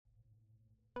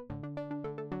Hey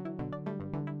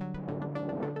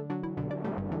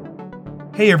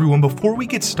everyone, before we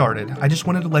get started, I just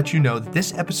wanted to let you know that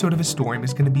this episode of Historium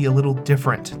is going to be a little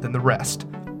different than the rest.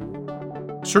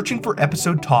 Searching for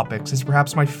episode topics is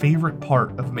perhaps my favorite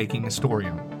part of making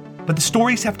Historium, but the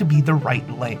stories have to be the right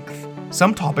length.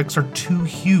 Some topics are too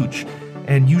huge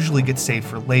and usually get saved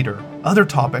for later. Other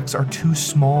topics are too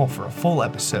small for a full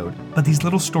episode, but these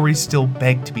little stories still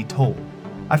beg to be told.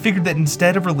 I figured that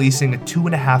instead of releasing a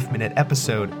 2.5-minute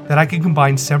episode, that I could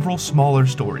combine several smaller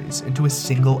stories into a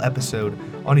single episode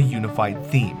on a unified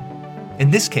theme.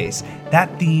 In this case,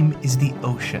 that theme is the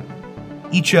ocean.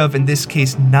 Each of, in this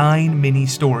case, 9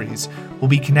 mini-stories will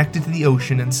be connected to the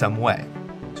ocean in some way.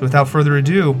 So without further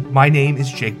ado, my name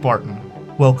is Jake Barton.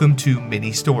 Welcome to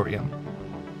Mini-Storium.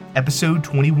 Episode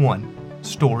 21,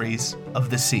 Stories of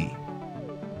the Sea.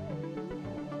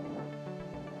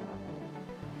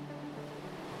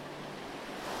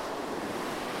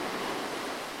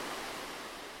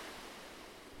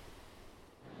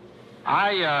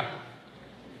 I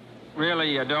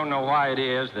really don't know why it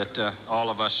is that all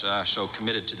of us are so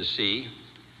committed to the sea,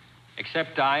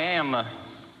 except I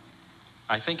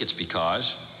think it's because,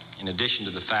 in addition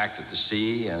to the fact that the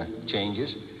sea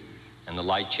changes, and the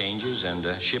light changes, and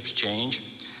ships change,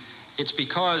 it's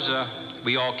because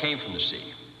we all came from the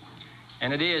sea.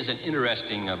 And it is an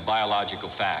interesting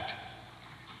biological fact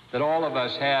that all of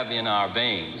us have in our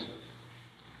veins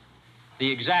the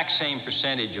exact same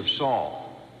percentage of salt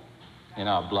in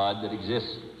our blood that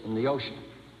exists in the ocean.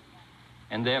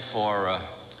 And therefore,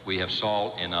 we have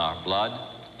salt in our blood,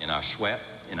 in our sweat,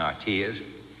 in our tears.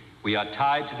 We are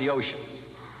tied to the ocean.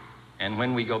 And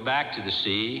when we go back to the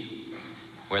sea,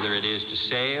 whether it is to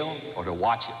sail or to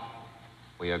watch it,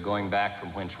 we are going back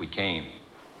from whence we came.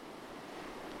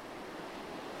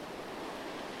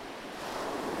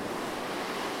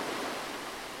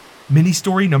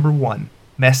 Mini-story number 1,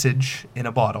 Message in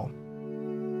a Bottle.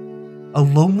 A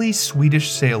lonely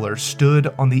Swedish sailor stood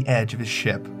on the edge of his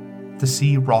ship, the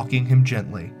sea rocking him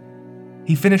gently.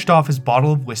 He finished off his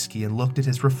bottle of whiskey and looked at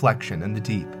his reflection in the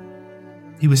deep.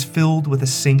 He was filled with a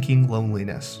sinking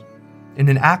loneliness. In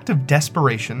an act of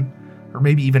desperation, or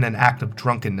maybe even an act of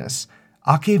drunkenness,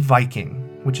 Ake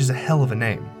Viking, which is a hell of a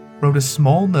name, wrote a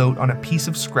small note on a piece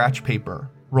of scratch paper,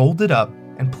 rolled it up,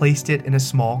 and placed it in a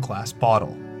small glass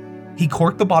bottle. He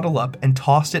corked the bottle up and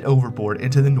tossed it overboard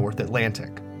into the North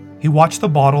Atlantic. He watched the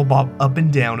bottle bob up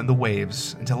and down in the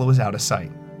waves until it was out of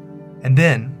sight. And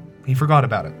then, he forgot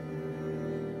about it.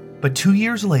 But 2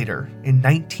 years later, in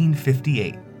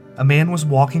 1958, a man was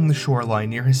walking the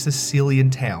shoreline near his Sicilian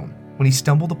town when he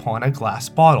stumbled upon a glass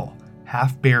bottle,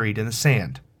 half buried in the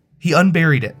sand. He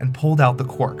unburied it and pulled out the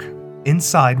cork.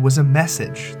 Inside was a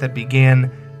message that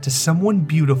began, "To someone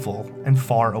beautiful and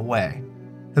far away."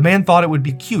 The man thought it would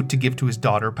be cute to give to his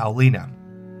daughter, Paulina.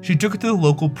 She took it to the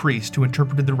local priest who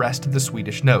interpreted the rest of the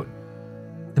Swedish note.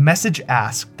 The message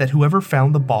asked that whoever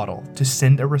found the bottle to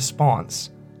send a response.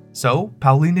 So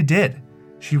Paulina did.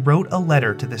 She wrote a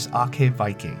letter to this Ake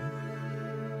Viking.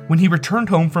 When he returned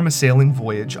home from a sailing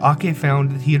voyage, Ake found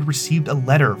that he had received a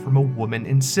letter from a woman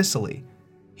in Sicily.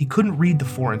 He couldn't read the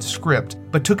foreign script,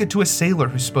 but took it to a sailor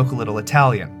who spoke a little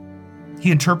Italian. He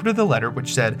interpreted the letter,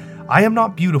 which said, "I am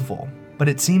not beautiful, but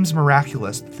it seems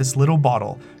miraculous that this little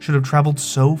bottle should have traveled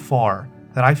so far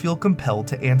that I feel compelled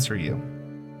to answer you."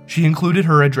 She included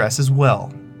her address as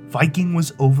well. Viking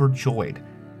was overjoyed.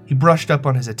 He brushed up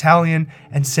on his Italian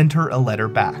and sent her a letter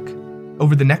back.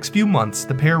 Over the next few months,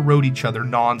 the pair wrote each other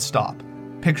non-stop.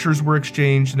 Pictures were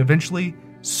exchanged, and eventually,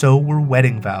 so were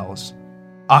wedding vows.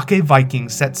 Ake Viking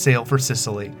set sail for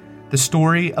Sicily. The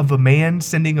story of a man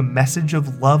sending a message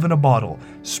of love in a bottle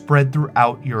spread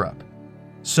throughout Europe.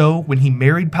 So, when he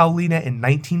married Paulina in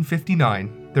 1959,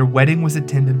 their wedding was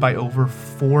attended by over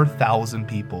 4,000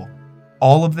 people.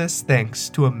 All of this thanks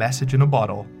to a message in a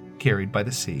bottle carried by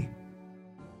the sea.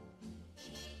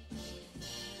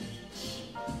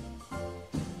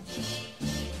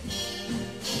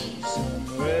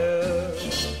 Somewhere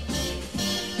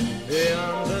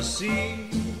beyond the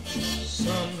sea,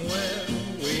 somewhere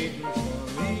waiting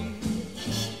for me,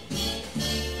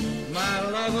 my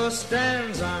lover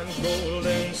stands on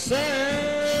golden sands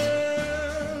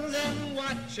and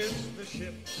watches the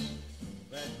ships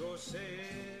that go sail.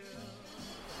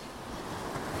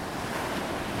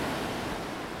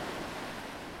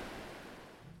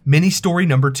 Mini-story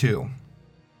number 2.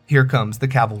 Here comes the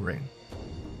cavalry.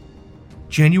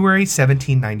 January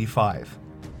 1795.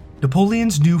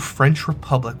 Napoleon's new French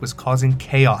Republic was causing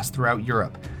chaos throughout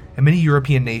Europe, and many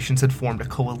European nations had formed a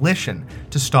coalition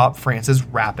to stop France's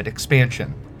rapid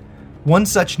expansion. One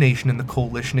such nation in the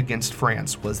coalition against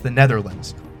France was the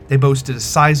Netherlands. They boasted a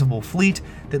sizable fleet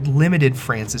that limited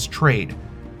France's trade.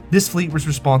 This fleet was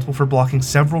responsible for blocking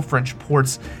several French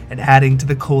ports and adding to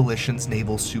the coalition's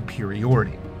naval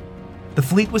superiority. The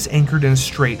fleet was anchored in a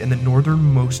strait in the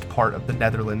northernmost part of the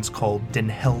Netherlands called Den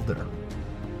Helder.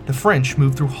 The French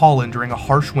moved through Holland during a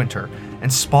harsh winter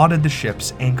and spotted the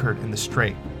ships anchored in the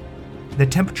strait. The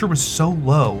temperature was so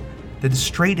low that the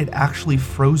strait had actually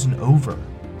frozen over.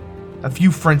 A few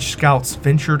French scouts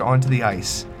ventured onto the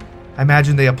ice. I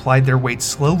imagine they applied their weight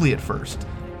slowly at first,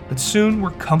 but soon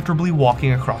were comfortably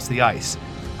walking across the ice,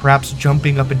 perhaps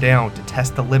jumping up and down to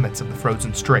test the limits of the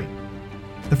frozen strait.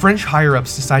 The French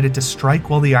higher-ups decided to strike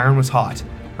while the iron was hot,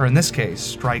 or in this case,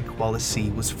 strike while the sea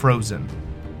was frozen.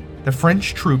 The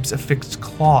French troops affixed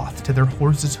cloth to their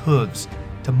horses' hooves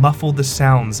to muffle the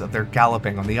sounds of their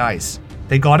galloping on the ice.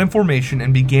 They got in formation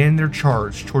and began their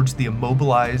charge towards the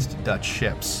immobilized Dutch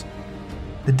ships.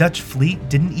 The Dutch fleet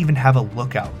didn't even have a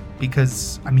lookout,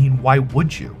 because, why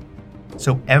would you?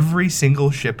 So every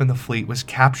single ship in the fleet was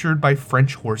captured by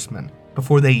French horsemen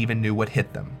before they even knew what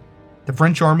hit them. The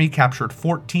French army captured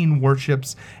 14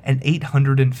 warships and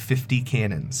 850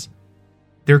 cannons.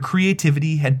 Their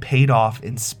creativity had paid off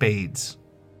in spades.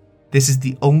 This is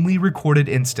the only recorded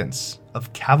instance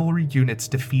of cavalry units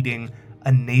defeating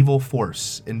a naval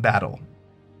force in battle.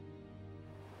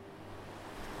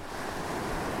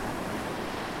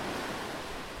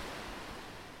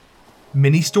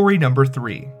 Mini-story number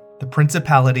 3, the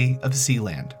Principality of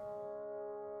Sealand.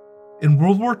 In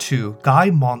World War II, Guy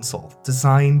Monsell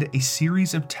designed a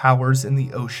series of towers in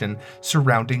the ocean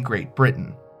surrounding Great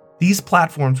Britain. These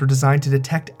platforms were designed to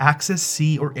detect Axis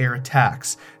sea or air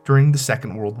attacks during the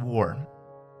Second World War.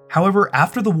 However,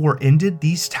 after the war ended,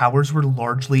 these towers were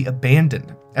largely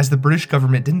abandoned, as the British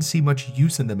government didn't see much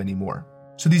use in them anymore.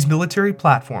 So these military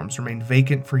platforms remained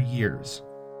vacant for years.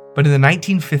 But in the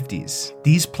 1950s,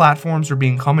 these platforms were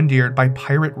being commandeered by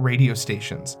pirate radio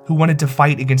stations who wanted to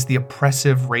fight against the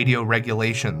oppressive radio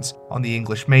regulations on the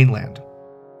English mainland.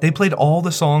 They played all the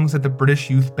songs that the British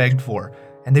youth begged for,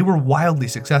 and they were wildly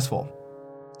successful.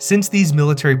 Since these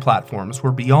military platforms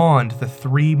were beyond the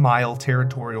 3-mile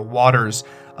territorial waters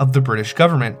of the British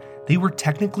government, they were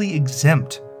technically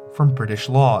exempt from British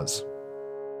laws.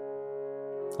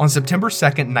 On September 2,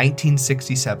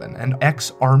 1967, an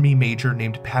ex-Army major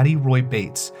named Paddy Roy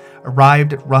Bates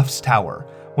arrived at Ruff's Tower,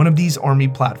 one of these Army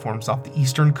platforms off the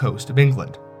eastern coast of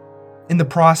England. In the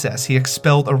process, he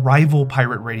expelled a rival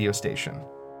pirate radio station.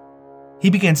 He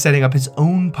began setting up his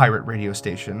own pirate radio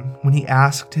station when he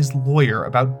asked his lawyer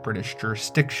about British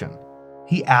jurisdiction.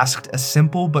 He asked a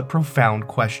simple but profound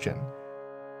question.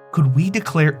 Could we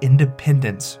declare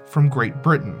independence from Great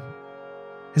Britain?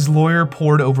 His lawyer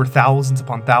pored over thousands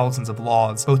upon thousands of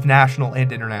laws, both national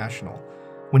and international.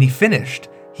 When he finished,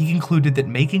 he concluded that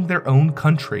making their own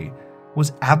country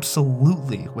was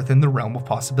absolutely within the realm of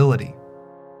possibility.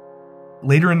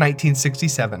 Later in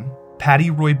 1967, Paddy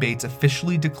Roy Bates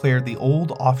officially declared the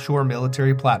old offshore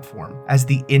military platform as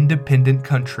the independent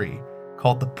country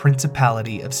called the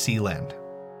Principality of Sealand.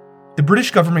 The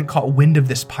British government caught wind of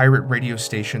this pirate radio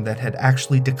station that had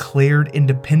actually declared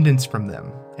independence from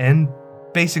them, and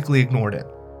basically ignored it.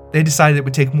 They decided it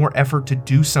would take more effort to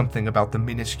do something about the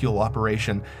minuscule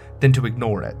operation than to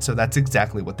ignore it, so that's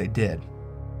exactly what they did.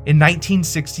 In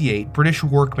 1968, British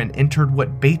workmen entered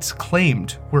what Bates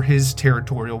claimed were his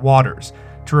territorial waters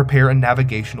to repair a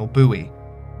navigational buoy.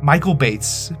 Michael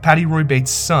Bates, Paddy Roy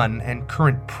Bates' son and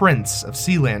current Prince of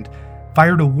Sealand,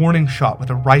 fired a warning shot with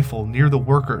a rifle near the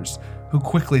workers, who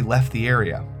quickly left the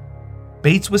area.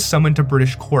 Bates was summoned to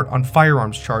British court on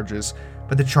firearms charges,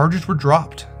 but the charges were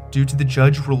dropped due to the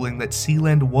judge ruling that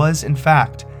Sealand was, in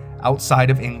fact, outside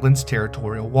of England's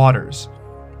territorial waters.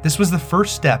 This was the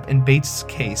first step in Bates'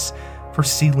 case for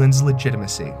Sealand's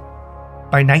legitimacy.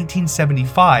 By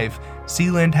 1975,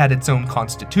 Sealand had its own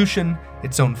constitution,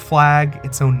 its own flag,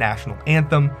 its own national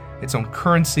anthem, its own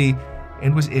currency,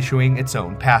 and was issuing its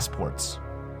own passports.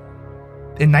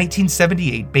 In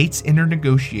 1978, Bates entered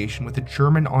negotiation with a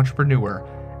German entrepreneur,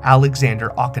 Alexander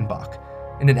Achenbach,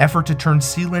 in an effort to turn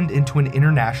Sealand into an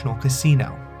international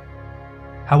casino.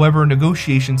 However,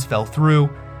 negotiations fell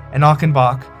through, and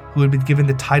Achenbach, who had been given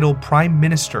the title Prime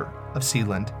Minister of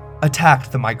Sealand,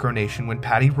 attacked the micronation when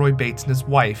Paddy Roy Bates and his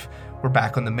wife were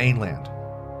back on the mainland.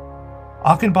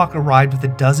 Achenbach arrived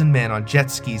with 12 men on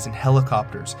jet skis and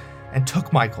helicopters and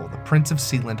took Michael, the Prince of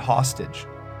Sealand, hostage.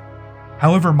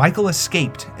 However, Michael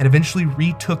escaped and eventually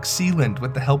retook Sealand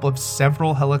with the help of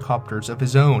several helicopters of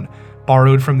his own,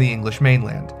 borrowed from the English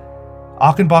mainland.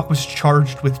 Achenbach was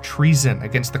charged with treason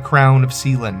against the Crown of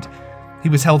Sealand. He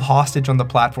was held hostage on the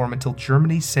platform until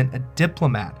Germany sent a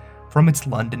diplomat from its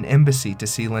London embassy to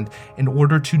Sealand in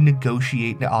order to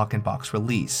negotiate Achenbach's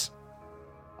release.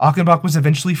 Achenbach was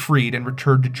eventually freed and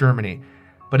returned to Germany,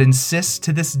 but insists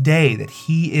to this day that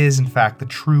he is in fact the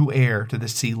true heir to the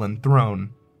Sealand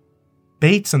throne.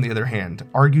 Bates, on the other hand,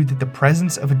 argued that the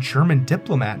presence of a German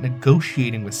diplomat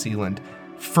negotiating with Sealand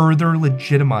further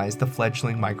legitimized the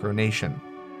fledgling micronation.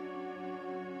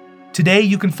 Today,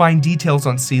 you can find details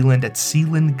on Sealand at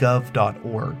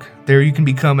sealandgov.org. There you can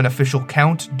become an official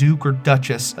Count, Duke, or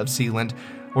Duchess of Sealand,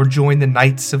 or join the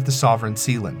Knights of the Sovereign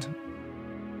Sealand.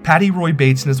 Paddy Roy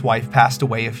Bates and his wife passed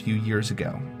away a few years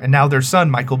ago, and now their son,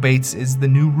 Michael Bates, is the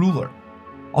new ruler.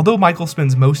 Although Michael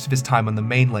spends most of his time on the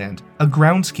mainland, a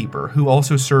groundskeeper who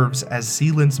also serves as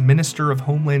Sealand's Minister of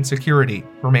Homeland Security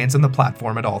remains on the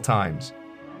platform at all times.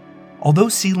 Although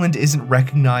Sealand isn't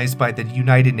recognized by the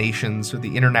United Nations or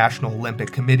the International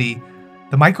Olympic Committee,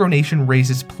 the micronation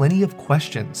raises plenty of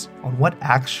questions on what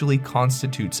actually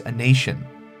constitutes a nation.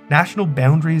 National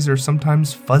boundaries are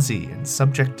sometimes fuzzy and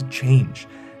subject to change.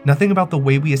 Nothing about the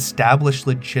way we establish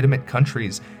legitimate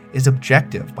countries is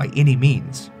objective by any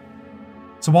means.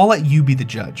 So I'll let you be the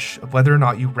judge of whether or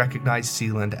not you recognize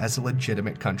Sealand as a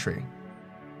legitimate country.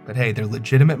 But hey, their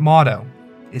legitimate motto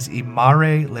is E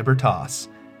Mare Libertas.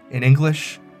 In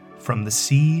English, from the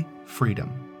sea,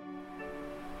 freedom.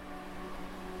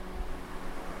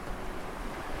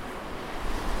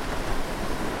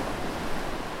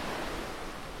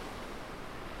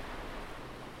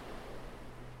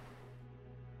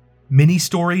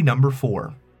 Mini-story number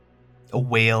 4. A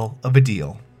Whale of a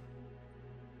Deal.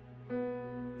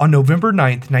 On November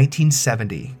 9th,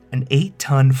 1970, an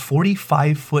 8-ton,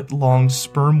 45-foot-long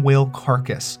sperm whale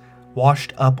carcass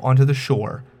washed up onto the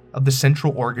shore of the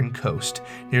Central Oregon coast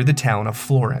near the town of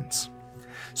Florence.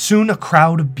 Soon a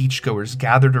crowd of beachgoers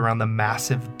gathered around the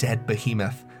massive dead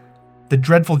behemoth. The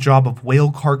dreadful job of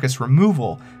whale carcass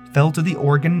removal fell to the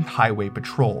Oregon Highway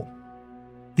Patrol.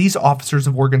 These officers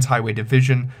of Oregon's Highway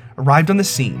Division arrived on the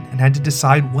scene and had to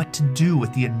decide what to do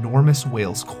with the enormous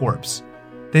whale's corpse.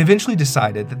 They eventually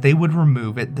decided that they would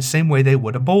remove it the same way they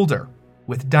would a boulder,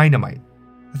 with dynamite.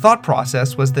 The thought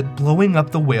process was that blowing up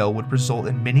the whale would result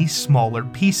in many smaller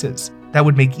pieces that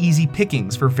would make easy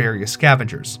pickings for various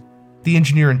scavengers. The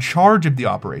engineer in charge of the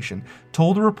operation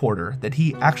told a reporter that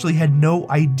he actually had no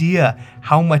idea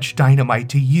how much dynamite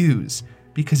to use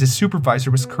because his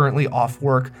supervisor was currently off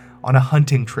work on a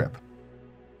hunting trip.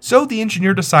 So the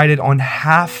engineer decided on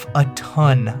 1/2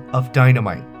 ton of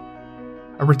dynamite.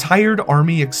 A retired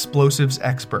Army explosives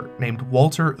expert named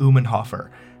Walter Umenhofer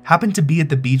happened to be at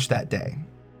the beach that day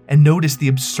and noticed the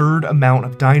absurd amount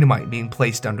of dynamite being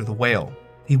placed under the whale.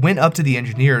 He went up to the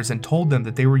engineers and told them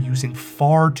that they were using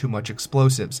far too much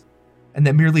explosives, and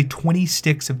that merely 20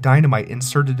 sticks of dynamite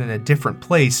inserted in a different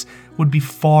place would be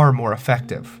far more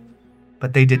effective.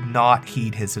 But they did not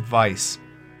heed his advice.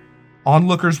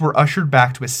 Onlookers were ushered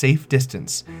back to a safe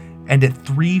distance, and at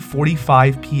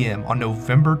 3:45 p.m. on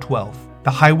November 12th,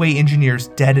 the highway engineers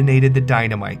detonated the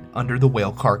dynamite under the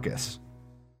whale carcass.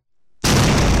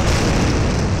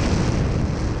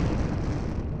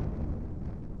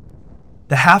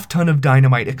 The 1/2 ton of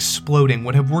dynamite exploding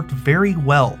would have worked very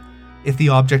well if the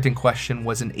object in question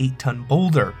was an 8-ton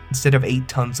boulder instead of 8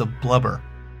 tons of blubber.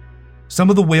 Some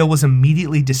of the whale was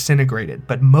immediately disintegrated,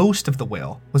 but most of the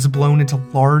whale was blown into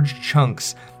large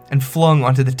chunks and flung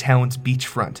onto the town's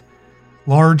beachfront.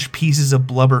 Large pieces of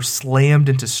blubber slammed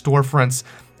into storefronts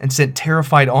and sent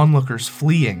terrified onlookers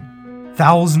fleeing.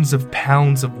 Thousands of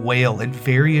pounds of whale in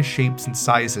various shapes and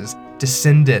sizes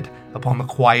descended upon the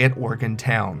quiet Oregon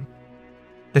town.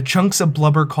 The chunks of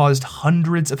blubber caused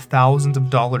hundreds of thousands of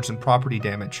dollars in property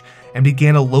damage and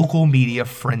began a local media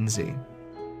frenzy.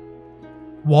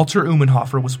 Walter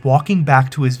Umenhofer was walking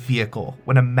back to his vehicle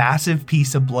when a massive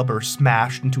piece of blubber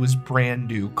smashed into his brand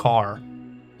new car.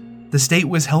 The state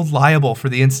was held liable for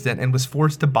the incident and was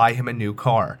forced to buy him a new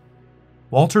car.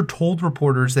 Walter told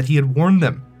reporters that he had warned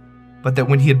them, but that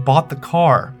when he had bought the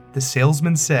car, the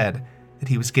salesman said that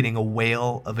he was getting a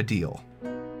whale of a deal.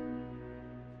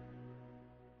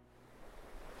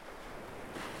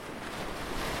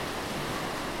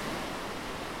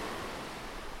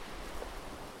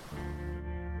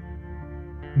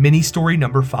 Mini-story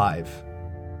number 5.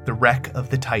 The Wreck of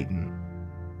the Titan.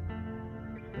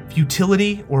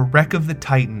 Futility, or Wreck of the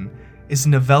Titan, is a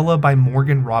novella by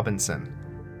Morgan Robinson.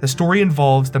 The story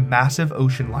involves the massive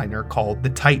ocean liner called the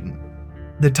Titan.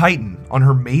 The Titan, on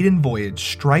her maiden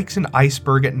voyage, strikes an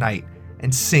iceberg at night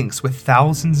and sinks with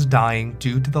thousands dying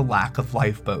due to the lack of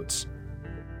lifeboats.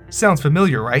 Sounds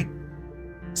familiar, right?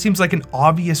 Seems like an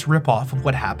obvious ripoff of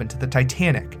what happened to the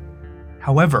Titanic.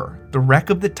 However, The Wreck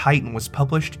of the Titan was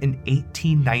published in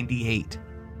 1898.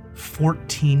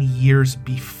 14 years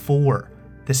before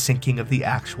the sinking of the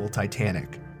actual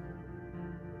Titanic.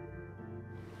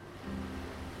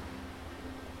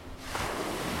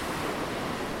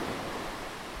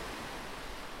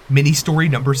 Mini-story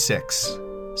number 6,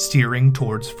 Steering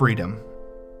Towards Freedom.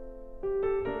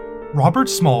 Robert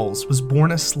Smalls was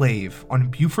born a slave on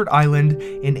Beaufort Island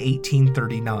in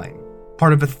 1839,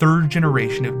 part of a third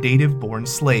generation of native-born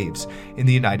slaves in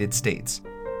the United States.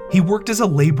 He worked as a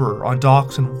laborer on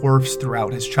docks and wharfs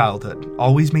throughout his childhood,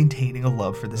 always maintaining a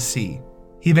love for the sea.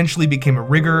 He eventually became a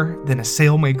rigger, then a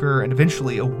sailmaker, and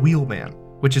eventually a wheelman,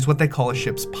 which is what they call a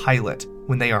ship's pilot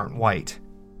when they aren't white.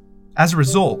 As a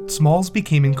result, Smalls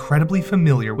became incredibly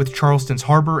familiar with Charleston's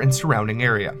harbor and surrounding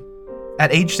area.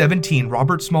 At age 17,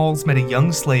 Robert Smalls met a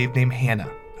young slave named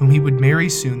Hannah, whom he would marry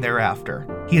soon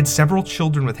thereafter. He had several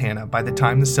children with Hannah by the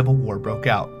time the Civil War broke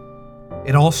out.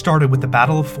 It all started with the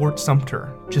Battle of Fort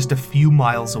Sumter, just a few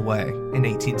miles away, in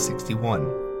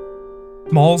 1861.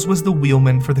 Smalls was the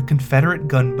wheelman for the Confederate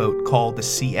gunboat called the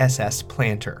CSS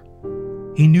Planter.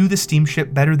 He knew the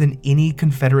steamship better than any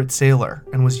Confederate sailor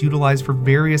and was utilized for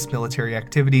various military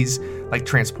activities like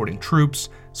transporting troops,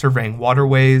 surveying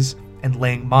waterways, and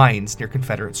laying mines near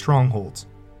Confederate strongholds.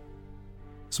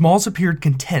 Smalls appeared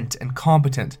content and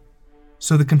competent,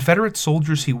 so the Confederate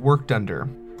soldiers he worked under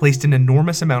placed an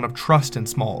enormous amount of trust in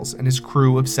Smalls and his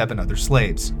crew of 7 other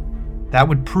slaves. That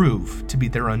would prove to be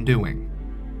their undoing.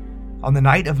 On the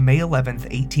night of May 11,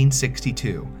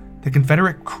 1862, the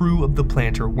Confederate crew of the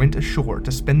Planter went ashore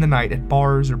to spend the night at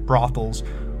bars or brothels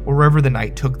or wherever the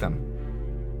night took them.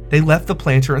 They left the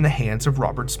Planter in the hands of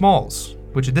Robert Smalls,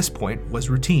 which at this point was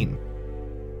routine.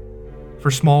 For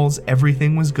Smalls,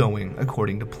 everything was going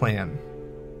according to plan.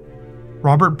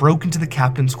 Robert broke into the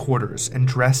captain's quarters and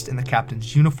dressed in the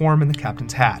captain's uniform and the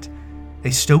captain's hat.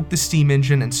 They stoked the steam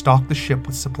engine and stocked the ship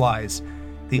with supplies.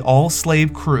 The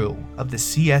all-slave crew of the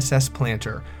CSS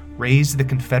Planter raised the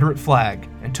Confederate flag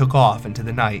and took off into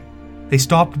the night. They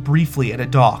stopped briefly at a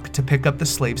dock to pick up the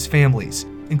slaves' families,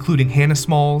 including Hannah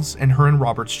Smalls and her and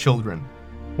Robert's children.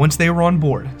 Once they were on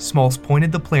board, Smalls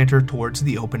pointed the Planter towards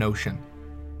the open ocean.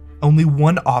 Only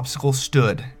one obstacle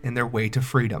stood in their way to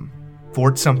freedom: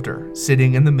 Fort Sumter,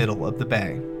 sitting in the middle of the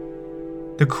bay.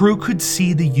 The crew could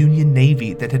see the Union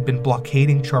Navy that had been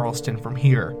blockading Charleston from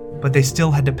here, but they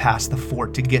still had to pass the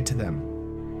fort to get to them.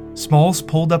 Smalls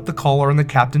pulled up the collar on the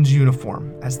captain's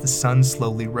uniform as the sun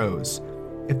slowly rose.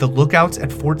 If the lookouts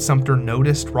at Fort Sumter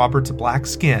noticed Robert's black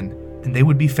skin, then they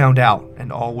would be found out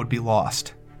and all would be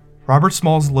lost. Robert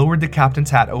Smalls lowered the captain's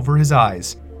hat over his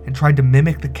eyes and tried to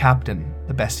mimic the captain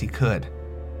the best he could.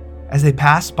 As they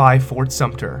passed by Fort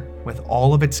Sumter, with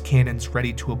all of its cannons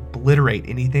ready to obliterate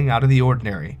anything out of the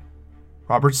ordinary,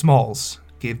 Robert Smalls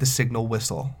gave the signal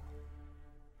whistle,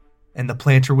 and the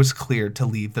Planter was cleared to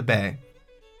leave the bay.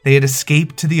 They had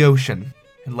escaped to the ocean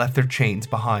and left their chains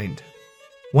behind.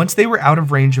 Once they were out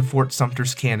of range of Fort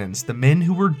Sumter's cannons, the men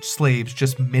who were slaves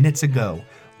just minutes ago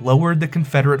lowered the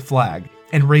Confederate flag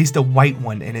and raised a white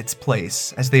one in its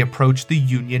place as they approached the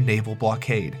Union naval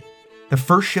blockade. The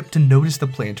first ship to notice the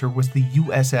Planter was the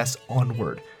USS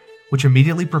Onward, which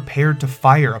immediately prepared to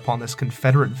fire upon this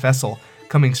Confederate vessel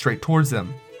coming straight towards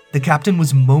them. The captain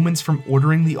was moments from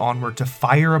ordering the Onward to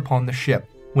fire upon the ship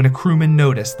when a crewman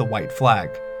noticed the white flag.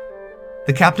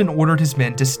 The captain ordered his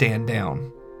men to stand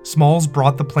down. Smalls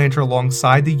brought the Planter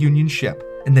alongside the Union ship,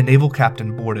 and the naval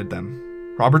captain boarded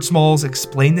them. Robert Smalls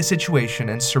explained the situation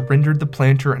and surrendered the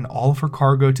Planter and all of her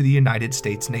cargo to the United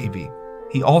States Navy.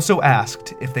 He also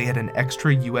asked if they had an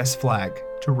extra U.S. flag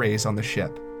to raise on the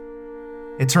ship.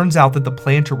 It turns out that the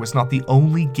Planter was not the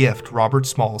only gift Robert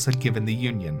Smalls had given the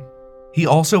Union. He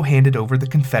also handed over the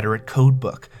Confederate code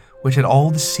book, which had all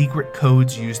the secret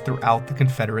codes used throughout the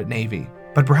Confederate Navy.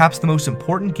 But perhaps the most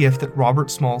important gift that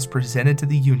Robert Smalls presented to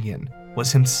the Union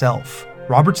was himself.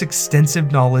 Robert's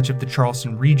extensive knowledge of the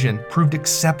Charleston region proved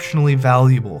exceptionally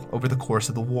valuable over the course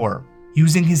of the war.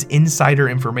 Using his insider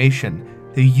information,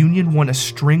 the Union won a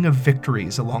string of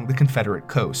victories along the Confederate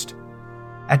coast.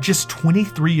 At just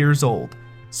 23 years old,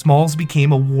 Smalls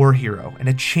became a war hero and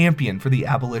a champion for the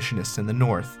abolitionists in the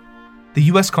North. The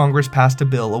U.S. Congress passed a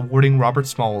bill awarding Robert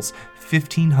Smalls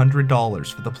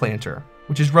 $1,500 for the Planter,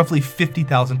 which is roughly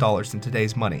 $50,000 in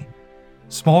today's money.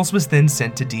 Smalls was then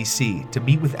sent to D.C. to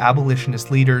meet with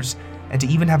abolitionist leaders and to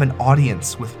even have an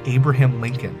audience with Abraham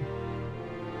Lincoln.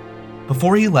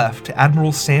 Before he left,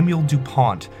 Admiral Samuel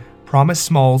DuPont promised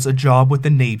Smalls a job with the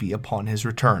Navy upon his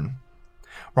return.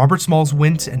 Robert Smalls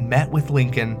went and met with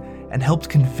Lincoln and helped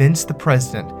convince the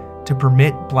president to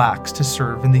permit blacks to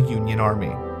serve in the Union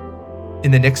Army. In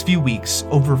the next few weeks,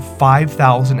 over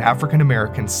 5,000 African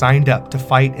Americans signed up to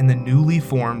fight in the newly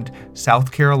formed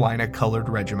South Carolina Colored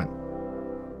Regiment.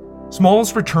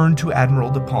 Smalls returned to Admiral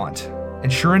DuPont,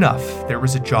 and sure enough, there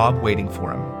was a job waiting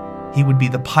for him. He would be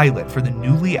the pilot for the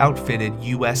newly outfitted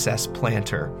USS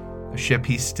Planter, a ship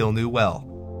he still knew well.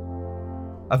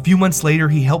 A few months later,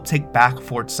 he helped take back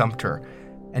Fort Sumter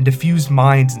and defused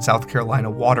mines in South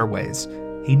Carolina waterways.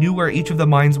 He knew where each of the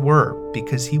mines were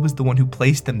because he was the one who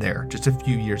placed them there just a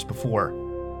few years before.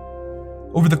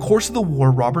 Over the course of the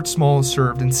war, Robert Smalls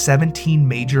served in 17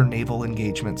 major naval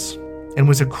engagements and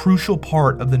was a crucial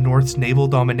part of the North's naval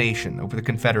domination over the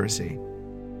Confederacy.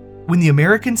 When the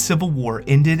American Civil War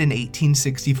ended in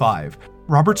 1865,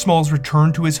 Robert Smalls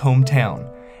returned to his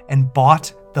hometown and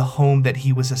bought the home that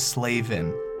he was a slave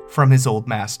in from his old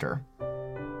master.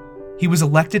 He was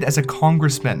elected as a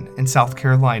congressman in South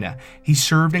Carolina. He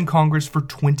served in Congress for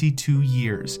 22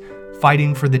 years,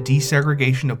 fighting for the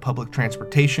desegregation of public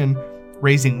transportation,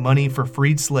 raising money for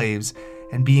freed slaves,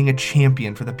 and being a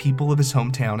champion for the people of his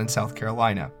hometown in South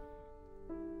Carolina.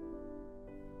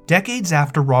 Decades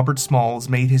after Robert Smalls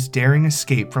made his daring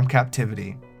escape from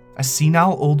captivity, a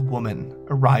senile old woman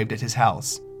arrived at his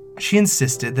house. She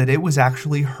insisted that it was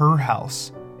actually her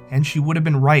house, and she would have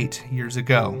been right years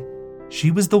ago. She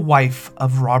was the wife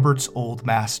of Robert's old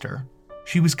master.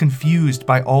 She was confused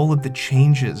by all of the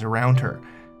changes around her,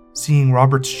 seeing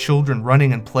Robert's children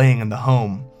running and playing in the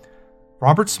home.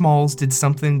 Robert Smalls did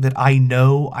something that I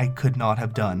know I could not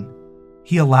have done.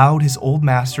 He allowed his old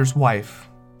master's wife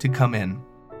to come in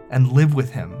and live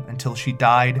with him until she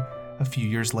died a few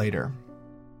years later.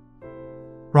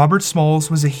 Robert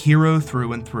Smalls was a hero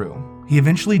through and through. He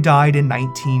eventually died in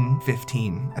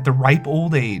 1915 at the ripe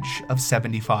old age of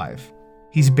 75.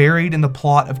 He's buried in the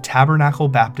plot of Tabernacle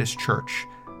Baptist Church.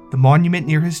 The monument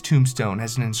near his tombstone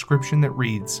has an inscription that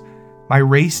reads, "My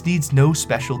race needs no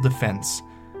special defense,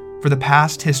 for the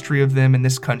past history of them in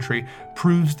this country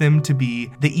proves them to be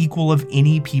the equal of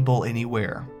any people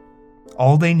anywhere.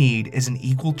 All they need is an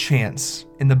equal chance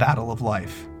in the battle of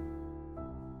life."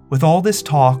 With all this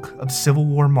talk of Civil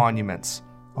War monuments,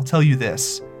 I'll tell you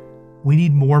this: we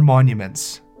need more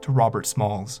monuments to Robert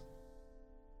Smalls.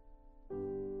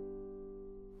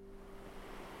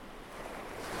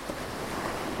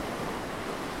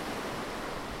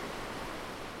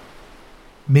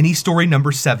 Mini-story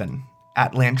number 7,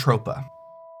 Atlantropa.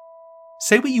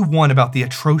 Say what you want about the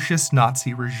atrocious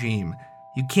Nazi regime,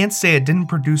 you can't say it didn't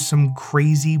produce some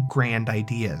crazy grand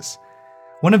ideas.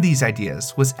 One of these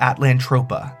ideas was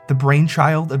Atlantropa, the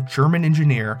brainchild of German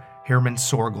engineer Hermann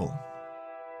Sorgel.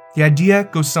 The idea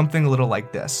goes something a little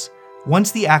like this.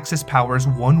 Once the Axis powers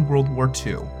won World War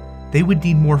II, they would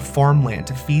need more farmland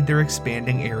to feed their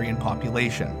expanding Aryan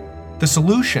population. The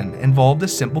solution involved a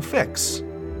simple fix: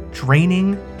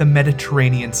 draining the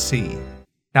Mediterranean Sea.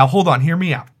 Now hold on, hear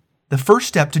me out. The first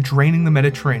step to draining the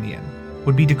Mediterranean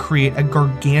would be to create a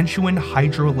gargantuan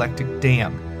hydroelectric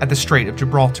dam at the Strait of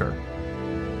Gibraltar.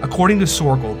 According to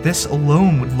Sorgel, this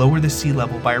alone would lower the sea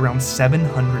level by around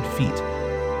 700 feet.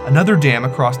 Another dam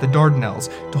across the Dardanelles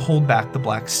to hold back the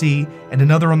Black Sea, and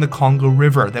another on the Congo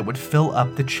River that would fill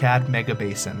up the Chad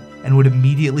megabasin and would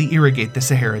immediately irrigate the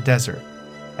Sahara Desert.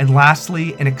 And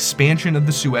lastly, an expansion of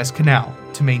the Suez Canal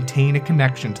to maintain a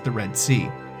connection to the Red Sea.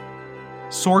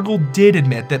 Sorgel did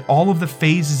admit that all of the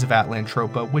phases of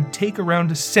Atlantropa would take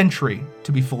around a century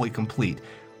to be fully complete,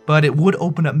 but it would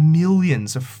open up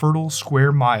millions of fertile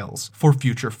square miles for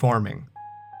future farming.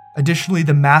 Additionally,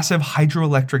 the massive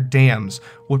hydroelectric dams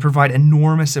would provide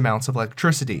enormous amounts of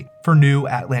electricity for new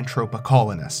Atlantropa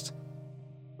colonists.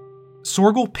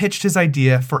 Sorgel pitched his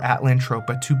idea for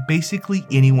Atlantropa to basically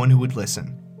anyone who would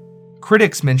listen.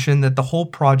 Critics mentioned that the whole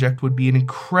project would be an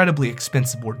incredibly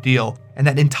expensive ordeal, and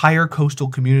that entire coastal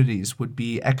communities would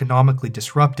be economically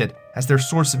disrupted as their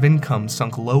source of income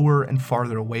sunk lower and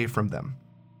farther away from them.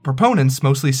 Proponents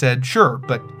mostly said, sure,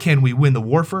 but can we win the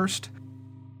war first?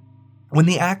 When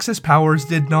the Axis powers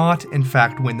did not, in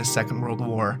fact, win the Second World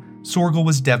War, Sorgel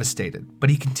was devastated, but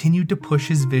he continued to push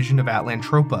his vision of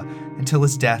Atlantropa until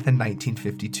his death in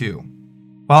 1952.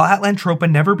 While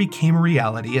Atlantropa never became a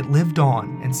reality, it lived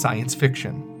on in science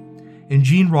fiction. In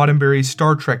Gene Roddenberry's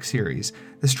Star Trek series,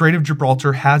 the Strait of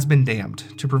Gibraltar has been dammed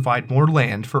to provide more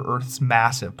land for Earth's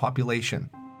massive population.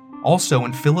 Also,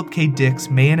 in Philip K. Dick's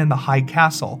Man in the High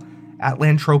Castle,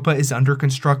 Atlantropa is under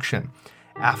construction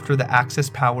after the Axis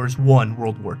powers won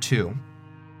World War II.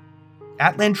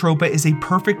 Atlantropa is a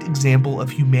perfect example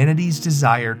of humanity's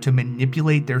desire to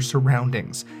manipulate their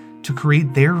surroundings to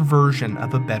create their version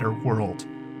of a better world.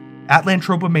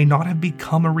 Atlantropa may not have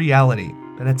become a reality,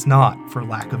 but it's not for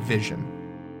lack of vision.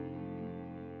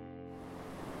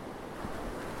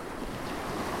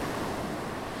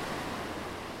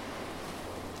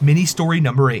 Mini-story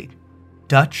number 8.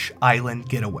 Dutch Island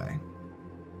Getaway.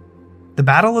 The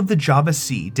Battle of the Java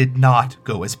Sea did not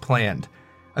go as planned.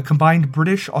 A combined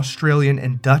British, Australian,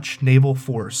 and Dutch naval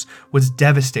force was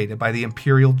devastated by the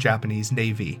Imperial Japanese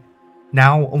Navy.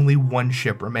 Now only one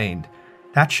ship remained.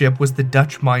 That ship was the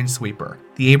Dutch minesweeper,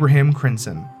 the Abraham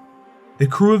Crimson. The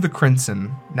crew of the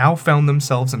Crimson now found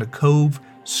themselves in a cove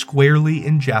squarely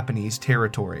in Japanese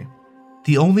territory.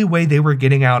 The only way they were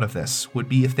getting out of this would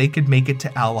be if they could make it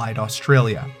to Allied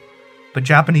Australia. But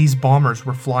Japanese bombers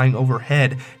were flying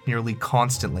overhead nearly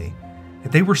constantly.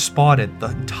 If they were spotted, the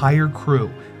entire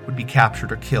crew would be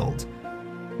captured or killed.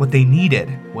 What they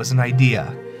needed was an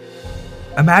idea.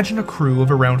 Imagine a crew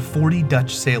of around 40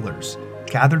 Dutch sailors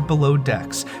gathered below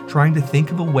decks trying to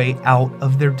think of a way out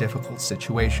of their difficult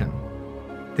situation.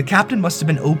 The captain must have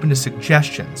been open to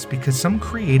suggestions because some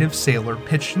creative sailor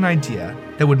pitched an idea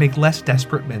that would make less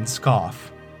desperate men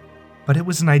scoff. But it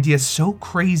was an idea so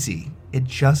crazy, it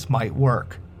just might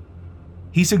work.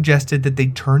 He suggested that they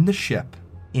turn the ship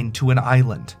into an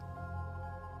island.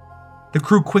 The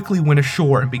crew quickly went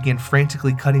ashore and began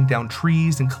frantically cutting down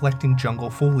trees and collecting jungle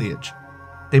foliage.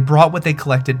 They brought what they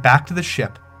collected back to the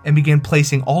ship and began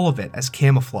placing all of it as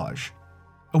camouflage.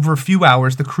 Over a few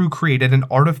hours, the crew created an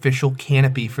artificial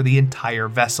canopy for the entire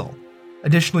vessel.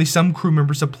 Additionally, some crew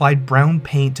members applied brown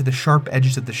paint to the sharp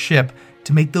edges of the ship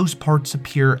to make those parts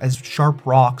appear as sharp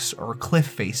rocks or cliff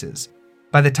faces.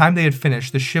 By the time they had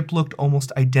finished, the ship looked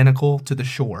almost identical to the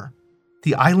shore.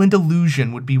 The island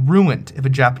illusion would be ruined if a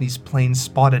Japanese plane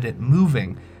spotted it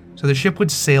moving, so the ship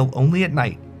would sail only at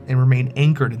night and remain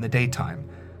anchored in the daytime,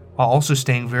 while also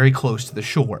staying very close to the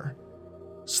shore.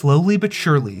 Slowly but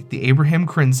surely, the Abraham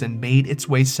Crimson made its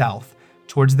way south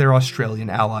towards their Australian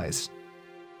allies.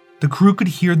 The crew could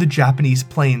hear the Japanese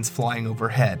planes flying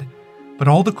overhead, but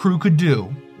all the crew could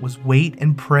do was wait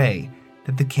and pray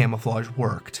that the camouflage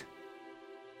worked.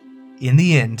 In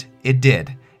the end, it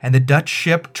did, and the Dutch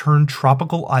ship turned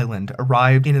tropical island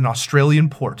arrived in an Australian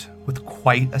port with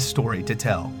quite a story to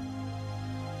tell.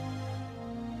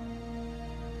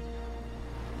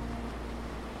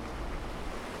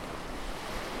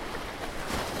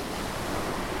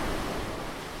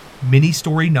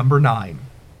 Mini-story number 9.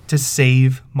 To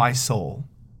Save My Soul.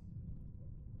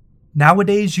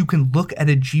 Nowadays, you can look at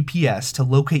a GPS to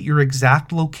locate your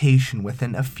exact location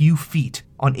within a few feet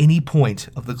on any point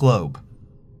of the globe.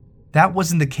 That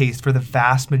wasn't the case for the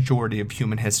vast majority of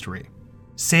human history.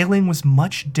 Sailing was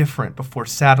much different before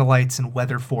satellites and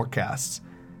weather forecasts.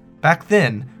 Back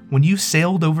then, when you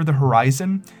sailed over the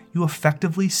horizon, you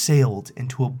effectively sailed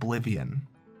into oblivion.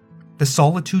 The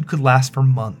solitude could last for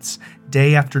months,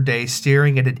 day after day,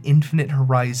 staring at an infinite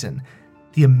horizon.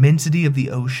 The immensity of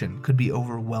the ocean could be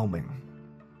overwhelming.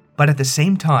 But at the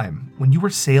same time, when you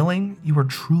were sailing, you were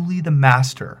truly the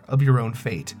master of your own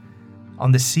fate.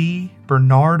 On the sea,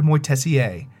 Bernard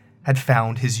Moitessier had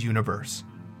found his universe.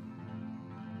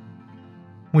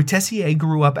 Moitessier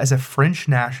grew up as a French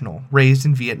national raised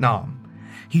in Vietnam.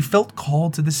 He felt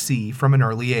called to the sea from an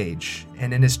early age,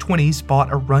 and in his 20s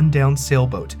bought a rundown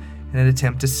sailboat in an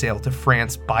attempt to sail to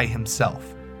France by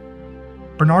himself.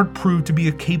 Bernard proved to be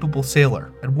a capable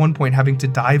sailor, at one point having to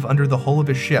dive under the hull of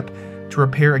his ship to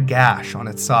repair a gash on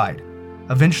its side.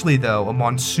 Eventually, though, a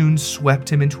monsoon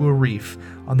swept him into a reef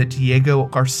on the Diego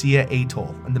Garcia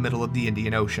Atoll in the middle of the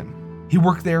Indian Ocean. He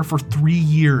worked there for 3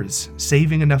 years,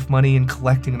 saving enough money and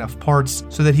collecting enough parts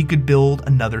so that he could build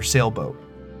another sailboat.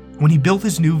 When he built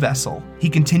his new vessel, he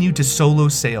continued to solo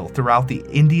sail throughout the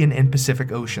Indian and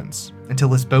Pacific Oceans until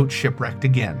his boat shipwrecked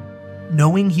again.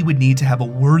 Knowing he would need to have a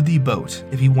worthy boat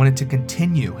if he wanted to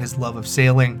continue his love of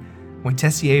sailing,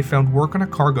 Moitessier found work on a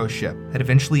cargo ship that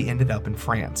eventually ended up in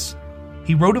France.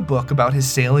 He wrote a book about his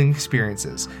sailing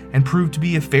experiences and proved to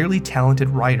be a fairly talented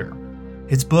writer.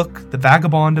 His book, The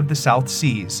Vagabond of the South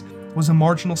Seas, was a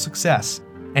marginal success,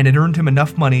 and it earned him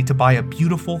enough money to buy a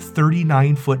beautiful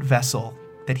 39-foot vessel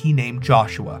that he named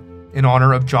Joshua, in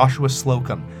honor of Joshua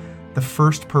Slocum, the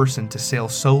first person to sail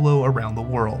solo around the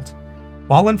world.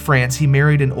 While in France, he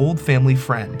married an old family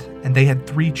friend, and they had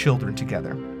 3 children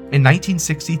together. In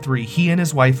 1963, he and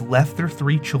his wife left their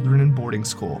 3 children in boarding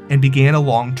school and began a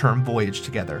long-term voyage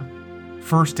together.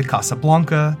 First to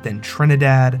Casablanca, then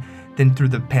Trinidad, then through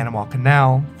the Panama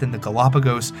Canal, then the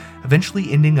Galapagos,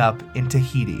 eventually ending up in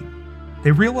Tahiti.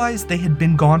 They realized they had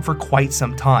been gone for quite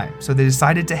some time, so they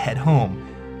decided to head home,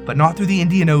 but not through the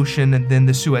Indian Ocean and then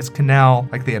the Suez Canal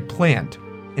like they had planned.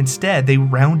 Instead, they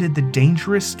rounded the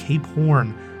dangerous Cape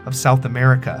Horn of South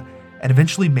America and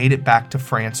eventually made it back to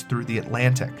France through the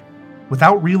Atlantic.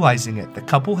 Without realizing it, the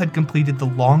couple had completed the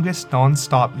longest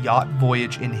non-stop yacht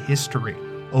voyage in history.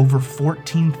 over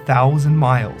 14,000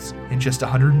 miles in just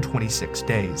 126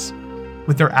 days.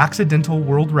 With their accidental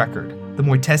world record, the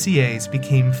Moitessiers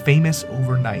became famous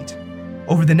overnight.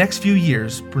 Over the next few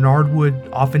years, Bernard would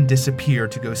often disappear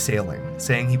to go sailing,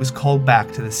 saying he was called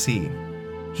back to the sea.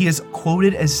 He is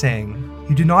quoted as saying,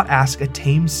 "You do not ask a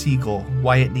tame seagull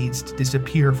why it needs to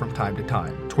disappear from time to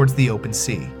time towards the open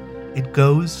sea. It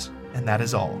goes, and that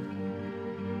is all."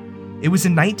 It was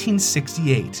in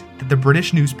 1968 that the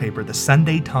British newspaper, the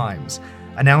Sunday Times,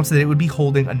 announced that it would be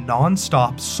holding a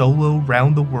non-stop solo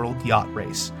round-the-world yacht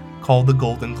race called the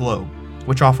Golden Globe,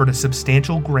 which offered a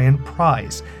substantial grand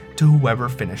prize to whoever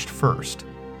finished first.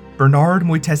 Bernard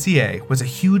Moitessier was a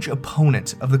huge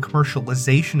opponent of the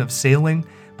commercialization of sailing,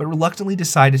 but reluctantly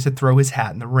decided to throw his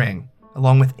hat in the ring,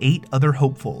 along with 8 other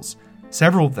hopefuls,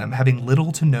 several of them having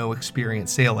little to no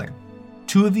experience sailing.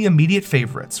 2 of the immediate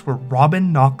favorites were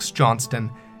Robin Knox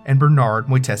Johnston and Bernard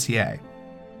Moitessier.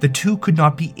 The 2 could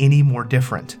not be any more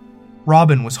different.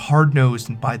 Robin was hard-nosed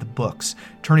and by the books,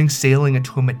 turning sailing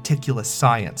into a meticulous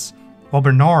science, while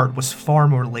Bernard was far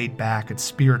more laid-back and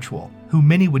spiritual, who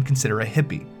many would consider a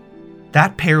hippie.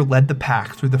 That pair led the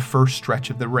pack through the first stretch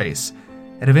of the race,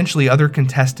 and eventually other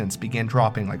contestants began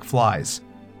dropping like flies.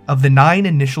 Of the 9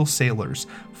 initial sailors,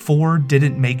 4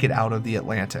 didn't make it out of the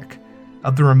Atlantic.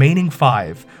 Of the remaining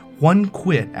 5, 1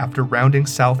 quit after rounding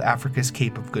South Africa's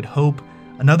Cape of Good Hope,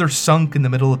 another sunk in the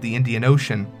middle of the Indian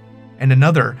Ocean, and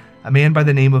another, a man by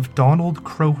the name of Donald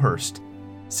Crowhurst,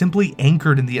 simply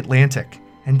anchored in the Atlantic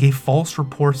and gave false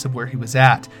reports of where he was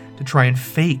at to try and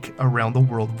fake a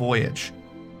round-the-world voyage.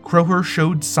 Crowhurst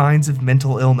showed signs of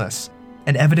mental illness,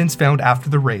 and evidence found after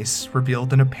the race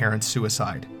revealed an apparent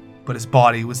suicide, but his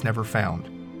body was never found.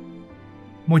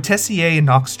 Moitessier and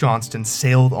Knox Johnston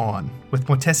sailed on, with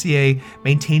Moitessier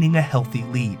maintaining a healthy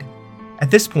lead.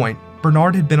 At this point,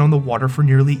 Bernard had been on the water for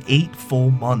nearly 8 full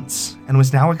months and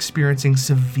was now experiencing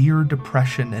severe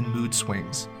depression and mood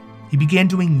swings. He began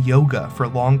doing yoga for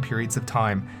long periods of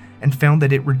time and found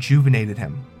that it rejuvenated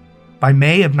him. By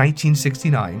May of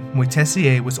 1969,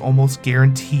 Moitessier was almost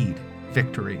guaranteed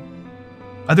victory.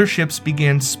 Other ships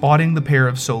began spotting the pair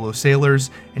of solo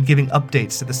sailors and giving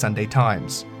updates to the Sunday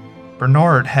Times.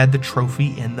 Bernard had the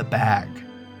trophy in the bag.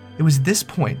 It was this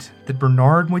point that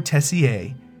Bernard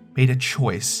Moitessier made a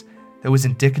choice that was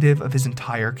indicative of his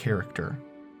entire character.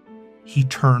 He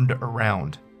turned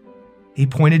around. He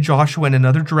pointed Joshua in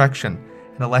another direction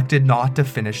and elected not to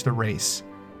finish the race.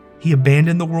 He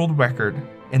abandoned the world record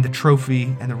and the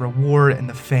trophy and the reward and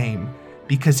the fame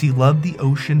because he loved the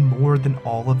ocean more than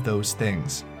all of those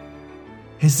things.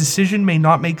 His decision may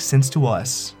not make sense to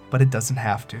us, but it doesn't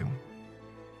have to.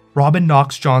 Robin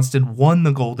Knox Johnston won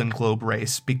the Golden Globe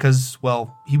race because,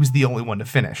 well, he was the only one to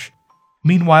finish.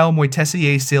 Meanwhile,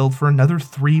 Moitessier sailed for another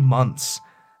 3 months,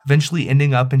 eventually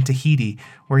ending up in Tahiti,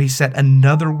 where he set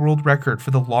another world record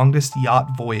for the longest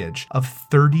yacht voyage of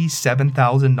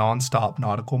 37,000 non-stop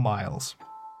nautical miles.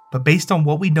 But based on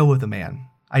what we know of the man,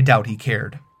 I doubt he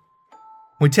cared.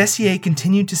 Moitessier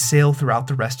continued to sail throughout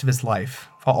the rest of his life,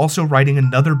 while also writing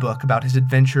another book about his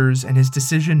adventures and his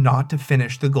decision not to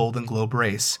finish the Golden Globe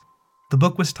race. The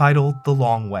book was titled The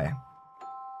Long Way.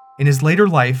 In his later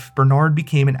life, Bernard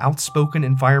became an outspoken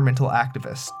environmental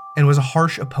activist and was a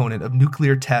harsh opponent of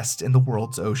nuclear tests in the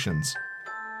world's oceans.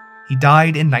 He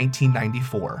died in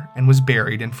 1994 and was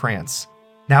buried in France.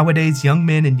 Nowadays, young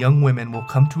men and young women will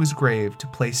come to his grave to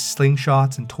place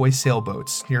slingshots and toy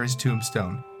sailboats near his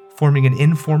tombstone, forming an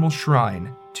informal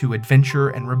shrine to adventure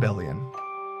and rebellion.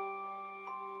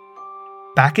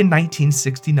 Back in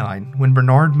 1969, when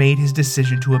Bernard made his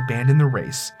decision to abandon the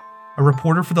race, a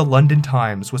reporter for the London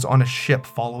Times was on a ship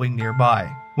following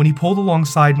nearby when he pulled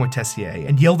alongside Moitessier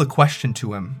and yelled a question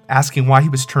to him, asking why he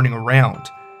was turning around.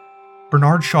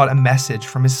 Bernard shot a message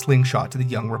from his slingshot to the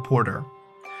young reporter.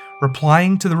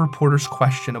 Replying to the reporter's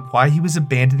question of why he was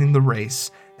abandoning the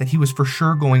race that he was for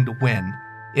sure going to win,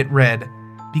 it read,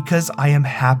 "Because I am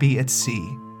happy at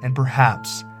sea, and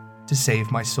perhaps to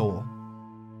save my soul."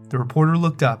 The reporter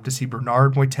looked up to see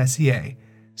Bernard Moitessier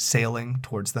sailing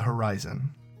towards the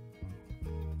horizon.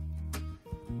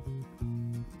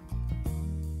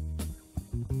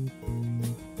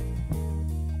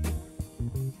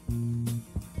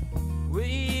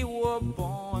 We were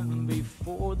born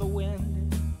before the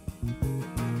wind,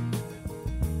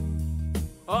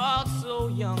 also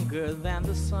younger than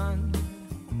the sun.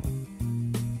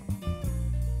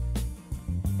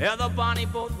 Yeah, the bonnie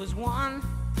boat was one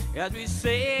as we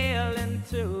sail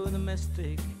into the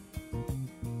mystic.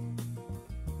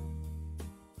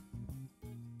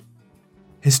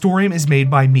 Historium is made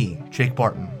by me, Jake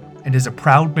Barton, and is a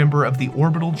proud member of the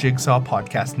Orbital Jigsaw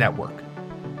Podcast Network.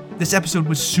 This episode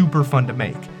was super fun to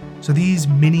make, so these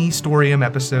mini Storium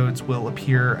episodes will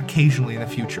appear occasionally in the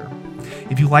future.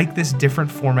 If you like this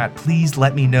different format, please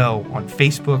let me know on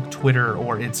Facebook, Twitter,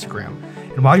 or Instagram.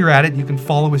 And while you're at it, you can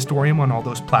follow Historium on all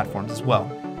those platforms as well.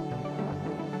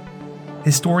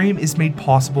 Historium is made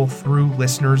possible through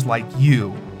listeners like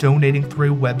you, donating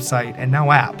through a website and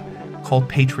now app called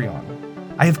Patreon.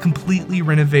 I have completely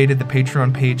renovated the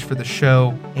Patreon page for the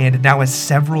show, and it now has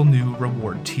several new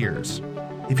reward tiers.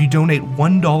 If you donate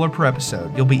 $1 per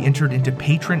episode, you'll be entered into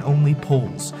patron-only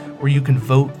polls where you can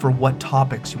vote for what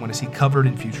topics you want to see covered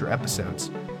in future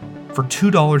episodes. For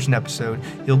 $2 an episode,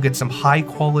 you'll get some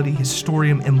high-quality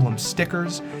Historium emblem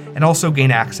stickers and also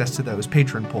gain access to those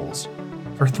patron polls.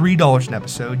 For $3 an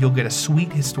episode, you'll get a sweet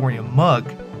Historium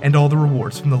mug and all the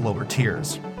rewards from the lower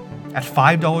tiers. At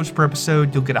 $5 per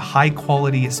episode, you'll get a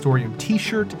high-quality Historium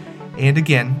t-shirt and,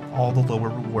 again, all the lower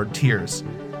reward tiers.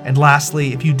 And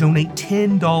lastly, if you donate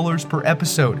 $10 per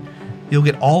episode, you'll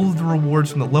get all of the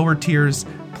rewards from the lower tiers,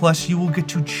 plus you will get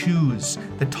to choose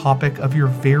the topic of your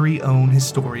very own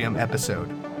Historium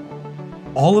episode.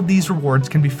 All of these rewards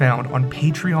can be found on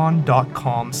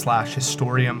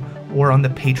patreon.com/Historium or on the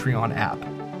Patreon app.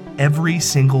 Every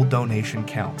single donation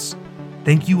counts.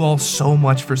 Thank you all so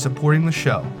much for supporting the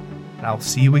show, and I'll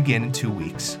see you again in 2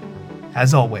 weeks.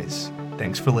 As always,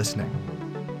 thanks for listening.